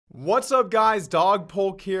What's up, guys? Dog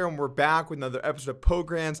Polk here, and we're back with another episode of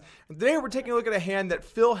Pograms. And today we're taking a look at a hand that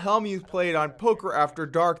Phil Hellmuth played on Poker After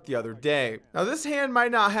Dark the other day. Now, this hand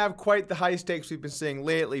might not have quite the high stakes we've been seeing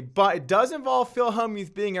lately, but it does involve Phil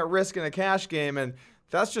Hellmuth being at risk in a cash game, and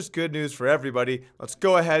that's just good news for everybody. Let's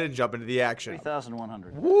go ahead and jump into the action.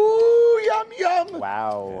 3,100. Woo! Yum yum!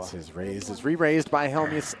 Wow. This is raised, is re-raised by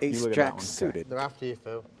Hellmuth's ace-jack suited. They're after you,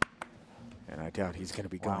 Phil. And I doubt he's going to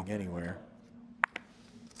be going anywhere.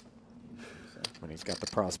 When he's got the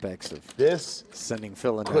prospects of This sending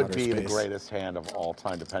Phil into could outer be the space. greatest hand of all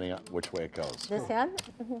time, depending on which way it goes. This hand?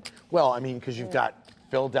 Well, I mean, because you've got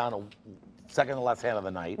Phil down a second to last hand of the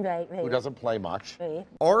night, Right. who doesn't play much. Right.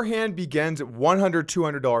 Our hand begins at $100,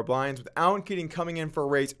 $200 blinds, with Alan Keating coming in for a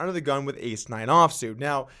raise under the gun with ace-9 offsuit.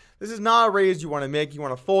 Now, this is not a raise you want to make. You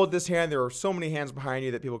want to fold this hand. There are so many hands behind you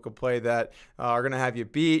that people could play that are going to have you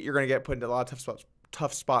beat. You're going to get put into a lot of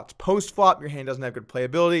tough spots post-flop. Your hand doesn't have good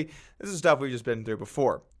playability. This is stuff we've just been through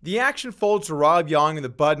before. The action folds to Rob Young in the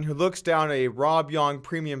button, who looks down a Rob Young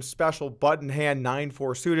premium special button hand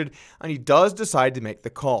 9-4 suited, and he does decide to make the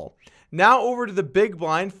call. Now over to the big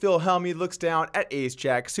blind, Phil Hellmuth looks down at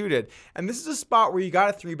ace-jack suited. And this is a spot where you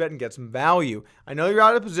got to 3-bet and get some value. I know you're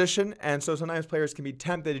out of position, and so sometimes players can be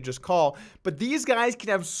tempted to just call, but these guys can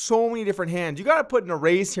have so many different hands. You got to put in a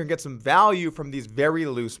race here and get some value from these very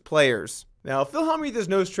loose players. Now, Phil Hellmuth is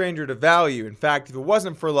no stranger to value. In fact, if it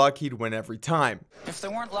wasn't for luck, he'd win every time. If there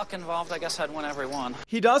weren't luck involved, I guess I'd win every one.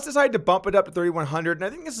 He does decide to bump it up to 3,100, and I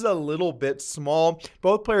think this is a little bit small.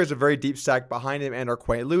 Both players are very deep stacked behind him and are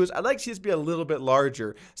quite loose. I'd like to see this be a little bit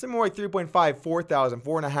larger. Something more like 3.5, 4,000,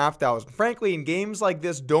 4,500. Frankly, in games like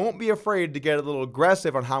this, don't be afraid to get a little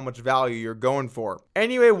aggressive on how much value you're going for.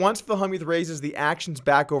 Anyway, once Phil Hellmuth raises, the action's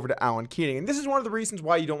back over to Alan Keating. And this is one of the reasons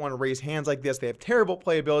why you don't want to raise hands like this. They have terrible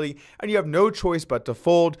playability, and you have no choice but to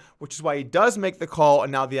fold, which is why he does make the call,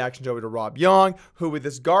 and now the action's over to Rob Young, who with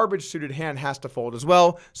this garbage suited hand has to fold as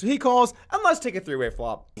well. So he calls, and let's take a three-way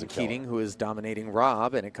flop. Keating, who is dominating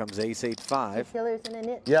Rob, and it comes ace-8-5. Killers in a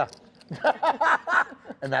knit. Yeah.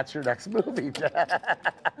 And that's your next movie. Check.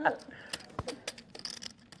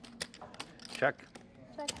 Check.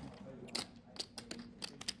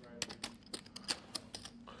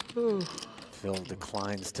 Phil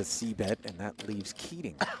declines to c-bet, and that leaves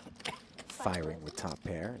Keating firing with top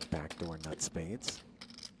pair and backdoor nut spades.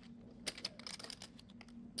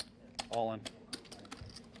 All in.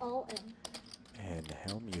 All in. And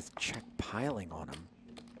Hellmuth check piling on him.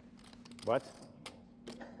 What?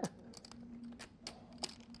 Is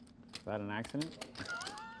that an accident?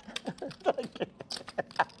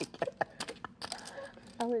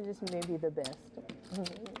 I would just maybe the best.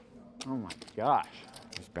 Oh my gosh.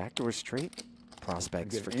 There's backdoor straight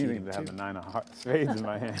prospects I'd for give anything Keating, to have too. the 9 of spades in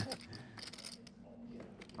my hand.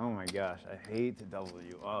 Oh my gosh, I hate to double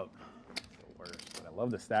you up. It's the worst, but I love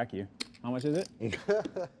to stack you. How much is it?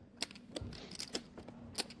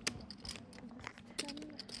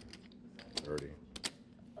 30.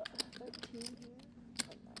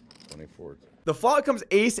 24. The flop comes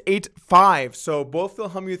ace-8-5, so both Phil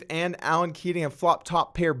Hellmuth and Alan Keating have flopped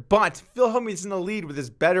top pair, but Phil Hellmuth is in the lead with his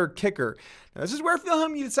better kicker. Now, this is where Phil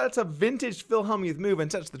Hellmuth sets a vintage Phil Hellmuth move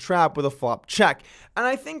and sets the trap with a flop check. And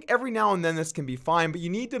I think every now and then this can be fine, but you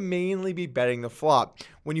need to mainly be betting the flop.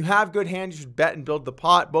 When you have good hands, you should bet and build the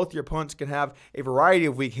pot. Both your opponents can have a variety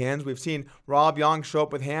of weak hands. We've seen Rob Young show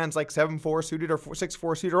up with hands like 7-4 suited or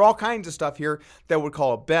 6-4 suited, or all kinds of stuff here that would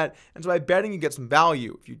call a bet. And so by betting, you get some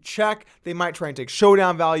value. If you check, they might try and take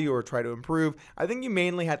showdown value or try to improve. I think you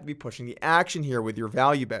mainly have to be pushing the action here with your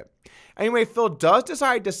value bet. Anyway, Phil does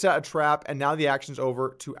decide to set a trap, and now the action's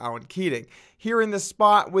over to Alan Keating. Here in this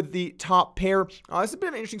spot with the top pair, this is a bit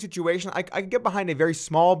of an interesting situation. I could get behind a very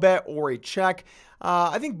small bet or a check.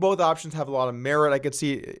 I think both options have a lot of merit. I could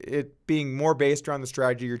see it being more based around the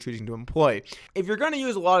strategy you're choosing to employ. If you're going to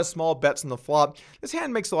use a lot of small bets on the flop, this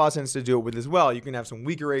hand makes a lot of sense to do it with as well. You can have some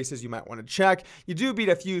weaker aces you might want to check. You do beat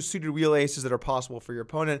a few suited wheel aces that are possible for your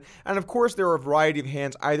opponent. And of course, there are a variety of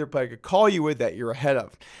hands either player could call you with that you're ahead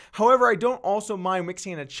of. However, I don't also mind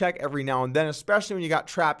mixing in a check every now and then, especially when you got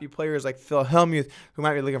trappy players like Phil Hellmuth who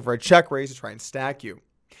might be looking for a check raise to try and stack you.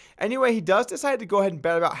 Anyway, he does decide to go ahead and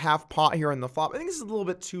bet about half pot here on the flop. I think this is a little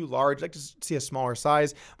bit too large. I'd like to see a smaller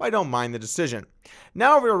size, but I don't mind the decision.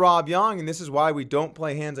 Now over to Rob Young, and this is why we don't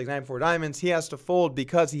play hands like 9-4 diamonds. He has to fold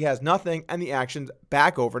because he has nothing, and the action's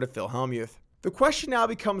back over to Phil Hellmuth. The question now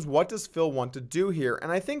becomes, what does Phil want to do here?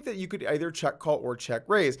 And I think that you could either check call or check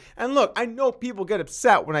raise. And look, I know people get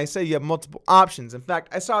upset when I say you have multiple options. In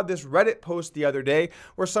fact, I saw this Reddit post the other day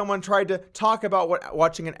where someone tried to talk about what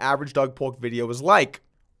watching an average Doug Polk video was like.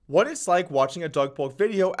 What it's like watching a Doug Polk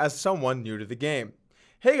video as someone new to the game.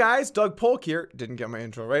 Hey guys, Doug Polk here. Didn't get my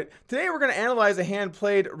intro right. Today we're going to analyze a hand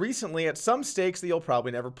played recently at some stakes that you'll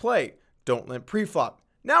probably never play. Don't limp pre-flop.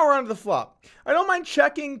 Now we're on to the flop. I don't mind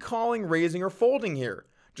checking, calling, raising, or folding here.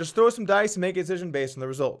 Just throw some dice and make a decision based on the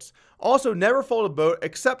results. Also, never fold a boat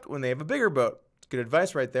except when they have a bigger boat. It's good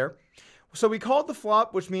advice right there. So we called the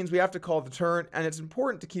flop, which means we have to call the turn, and it's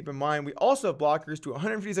important to keep in mind we also have blockers to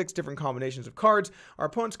 156 different combinations of cards our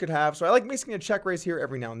opponents could have, so I like mixing a check raise here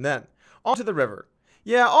every now and then. On to the river.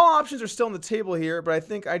 Yeah, all options are still on the table here, but I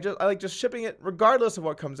think I like just shipping it regardless of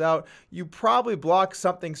what comes out. You probably block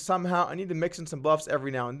something somehow. I need to mix in some bluffs every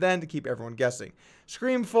now and then to keep everyone guessing.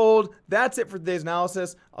 Scream fold. That's it for today's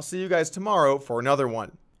analysis. I'll see you guys tomorrow for another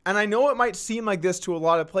one. And I know it might seem like this to a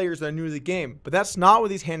lot of players that are new to the game, but that's not what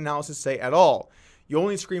these hand analysis say at all. You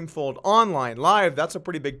only scream fold online, live, that's a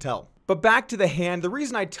pretty big tell. But back to the hand, the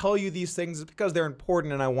reason I tell you these things is because they're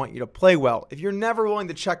important and I want you to play well. If you're never willing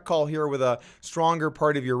to check call here with a stronger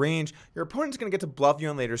part of your range, your opponent's going to get to bluff you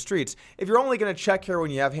on later streets. If you're only going to check here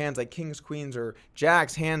when you have hands like kings, queens, or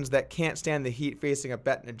jacks, hands that can't stand the heat facing a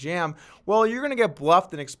bet and a jam, well, you're going to get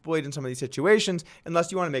bluffed and exploited in some of these situations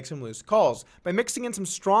unless you want to make some loose calls. By mixing in some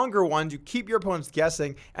stronger ones, you keep your opponents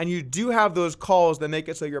guessing, and you do have those calls that make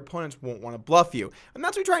it so your opponents won't want to bluff you. And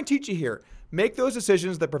that's what we try and teach you here. Make those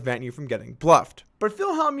decisions that prevent you from getting bluffed. But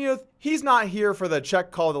Phil Hellmuth, he's not here for the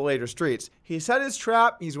check call the later streets. He set his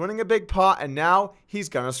trap, he's winning a big pot, and now he's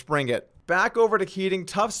gonna spring it. Back over to Keating,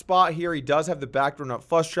 tough spot here. He does have the backdoor nut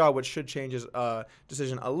flush draw, which should change his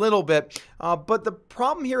decision a little bit. But the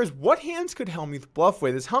problem here is, what hands could Hellmuth bluff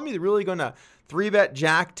with? Is Hellmuth really gonna 3-bet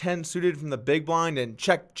Jack 10 suited from the big blind and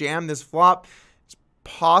check jam this flop?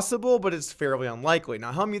 Possible, but it's fairly unlikely.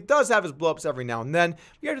 Now, Hellmuth does have his blowups every now and then.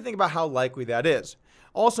 We have to think about how likely that is.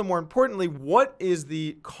 Also, more importantly, what is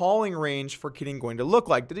the calling range for Keating going to look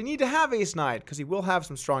like? Did he need to have ace-9? Because he will have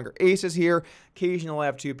some stronger aces here. Occasionally, he'll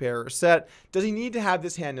have 2-pair or set. Does he need to have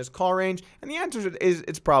this hand in his call range? And the answer is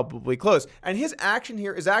it's probably close. And his action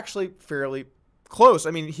here is actually fairly close.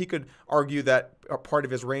 I mean, he could argue that a part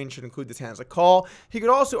of his range should include this hand as a call. He could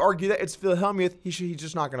also argue that it's Phil Hellmuth. He's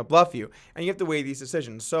just not going to bluff you. And you have to weigh these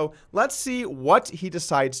decisions. So let's see what he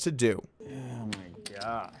decides to do. Oh my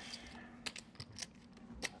gosh.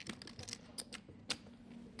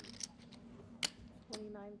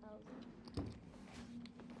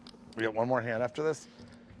 We got one more hand after this?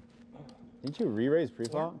 Didn't you re-raise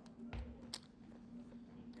pre-flop?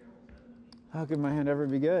 How could my hand ever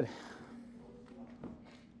be good?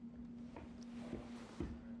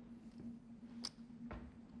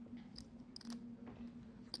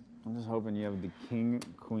 I'm just hoping you have the king,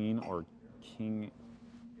 queen, or king,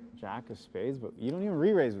 jack of spades, but you don't even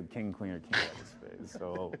re-raise with king, queen, or king, jack of spades.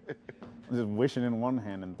 So I'm just wishing in one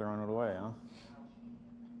hand and throwing it away, huh?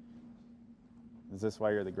 Is this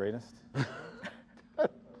why you're the greatest?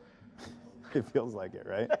 It feels like it,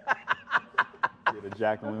 right? Get a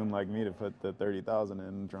jackaloon like me to put the 30,000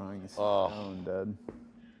 in, drawing a stone dead.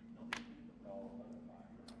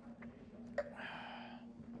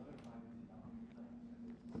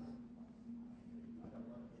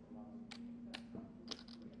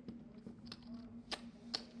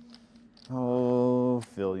 Oh,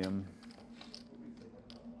 Philium.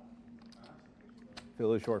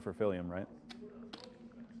 Phil is short for Philium, right?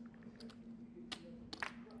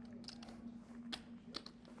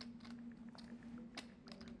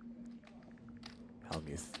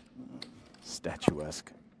 Hellmuth,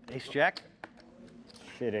 statuesque. Ace Jack.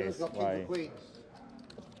 Shit ace. Why?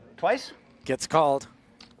 Twice? Gets called.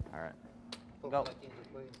 All right. Go.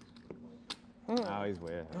 Oh, he's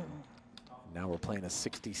way ahead. Now we're playing a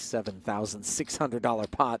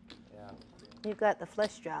 $67,600 pot. You got the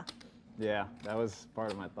flush draw. Yeah, that was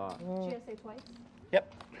part of my thought. Did you say twice?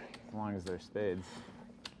 Yep. As long as they're spades.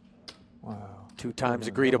 Wow. 2 times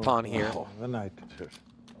agreed upon here. The night.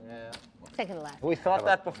 Yeah. Second to last. We thought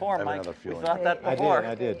that before, I have Mike. another We feeling. thought that I before.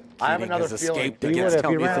 did. I have Keating another has feeling. escaped He would against have.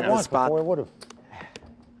 He Hellmuth ran in it this once spot. before he would have.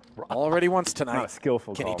 Already once Not tonight. a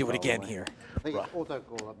skillful Can he call, do it again probably. here? I think it's auto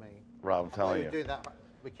call at me. Rob, I'm telling You do you. that.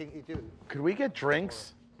 We can you do. Could we get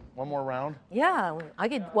drinks? One more round? Yeah, I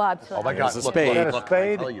could. Well, I'm Oh my There's God! a Look, spade. look, look, I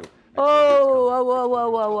Spade. tell you. Oh, whoa, whoa, whoa,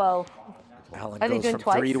 whoa, whoa. Alan Are they goes doing from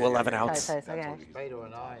twice? 3 to 11 outs. Twice, okay. Spade or a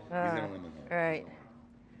 9. He's gonna win this. All right.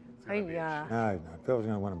 No, he's not. Phil's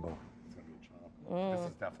going to win them both.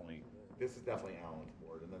 This is definitely Alan's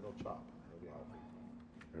board, and then they'll chop. He'll be out.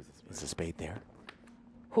 There's a spade. Is a spade there?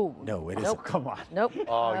 Who? No, it Nope. isn't. Come on. Nope.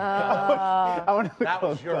 Oh, I want to that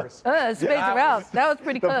was yours. Spades are out. That was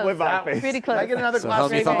pretty The close. flip-out face. Pretty Can I close. get another So glass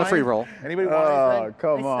of Hellmuth on the wine? free roll. Anybody want Oh, anything?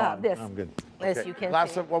 come Stop on. this. I'm good. Yes, you can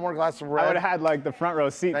Glass see. of, one more glass of I would red. have had like the front row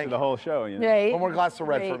seat Thank for the you. whole show, you know? Right. One more glass of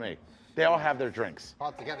red for Right. me. They all have their drinks.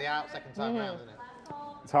 Hard to get the out second time round, isn't it?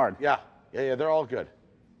 It's hard. Yeah, they're all good.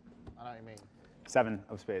 I know what you mean. 7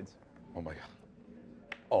 of spades. Oh my God.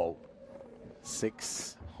 Oh,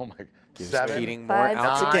 6. oh my God. Gives 7. Keating more 5.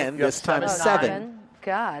 outs 9. again. You have This time 7. 7.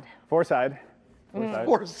 God. 4 side. 4 side.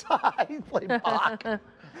 4 side. Play block.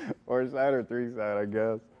 4 side or 3 side, I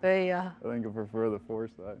guess. Yeah. I think I prefer the 4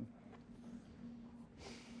 side.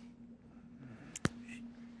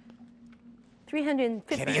 Three hundred and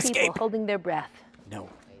Can fifty he people escape? holding their breath. No.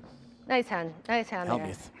 Nice hand there.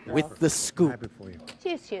 Hellmuth with the scoop. Happy for you.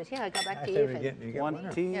 Cheers, cheers. Yeah, I got back I to said even. you get 1,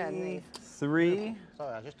 winner. 2, Yeah, nice. 3.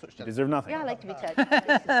 Sorry, I just touched You it. deserve nothing. Yeah, I like to be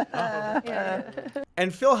touched. Yeah.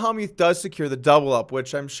 And Phil Hellmuth does secure the double up,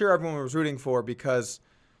 which I'm sure everyone was rooting for because,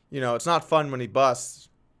 you know, it's not fun when he busts.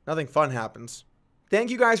 Nothing fun happens. Thank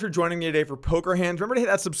you guys for joining me today for Poker Hands. Remember to hit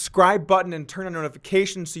that subscribe button and turn on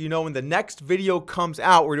notifications so you know when the next video comes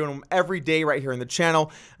out. We're doing them every day right here on the channel.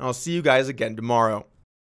 And I'll see you guys again tomorrow.